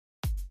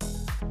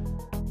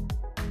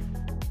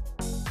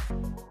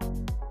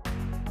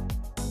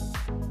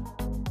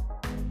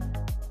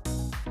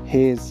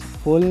His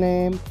full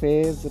name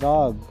FaZe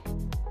Rog.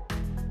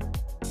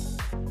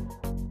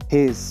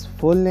 His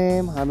full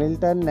name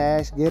Hamilton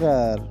Nash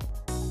Grier.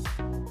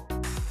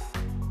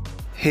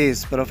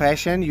 His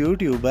profession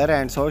YouTuber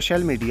and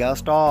social media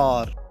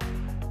star.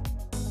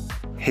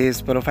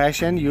 His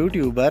profession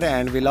YouTuber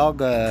and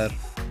vlogger.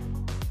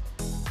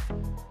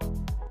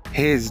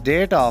 His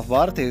date of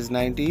birth is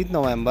 19th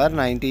November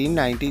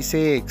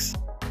 1996.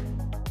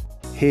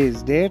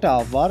 His date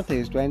of birth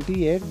is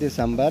 28th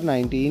December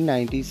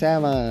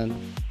 1997.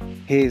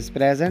 His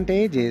present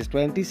age is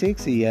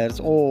 26 years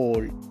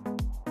old.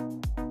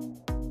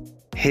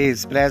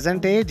 His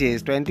present age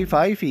is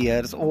 25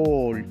 years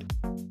old.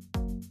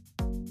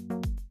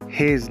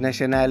 His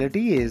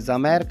nationality is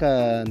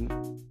American.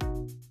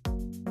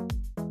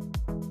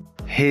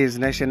 His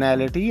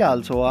nationality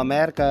also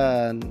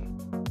American.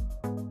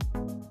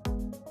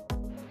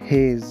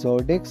 His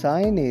zodiac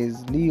sign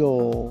is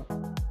Leo.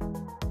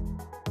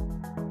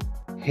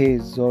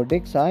 His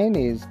zodiac sign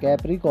is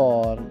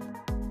Capricorn.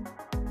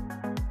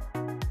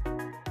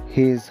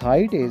 His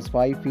height is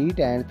 5 feet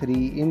and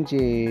 3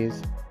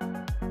 inches.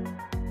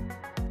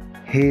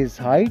 His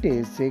height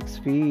is 6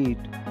 feet.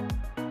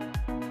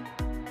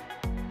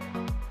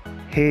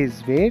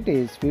 His weight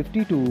is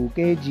 52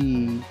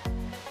 kg.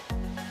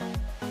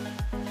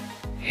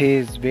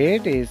 His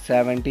weight is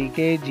 70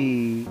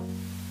 kg.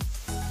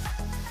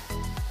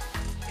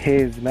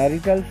 His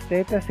marital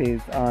status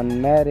is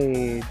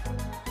unmarried.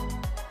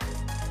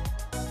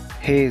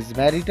 His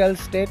marital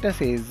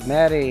status is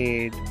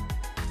married.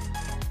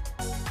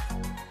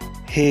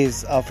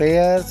 His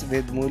affairs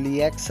with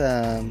Mully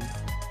Exum.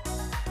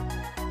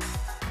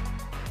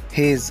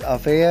 His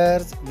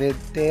affairs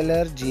with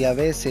Taylor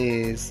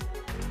Giaveses.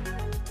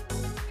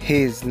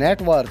 His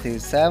net worth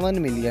is $7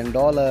 million.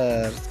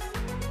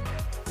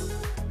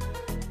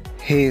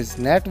 His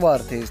net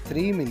worth is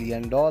 $3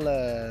 million.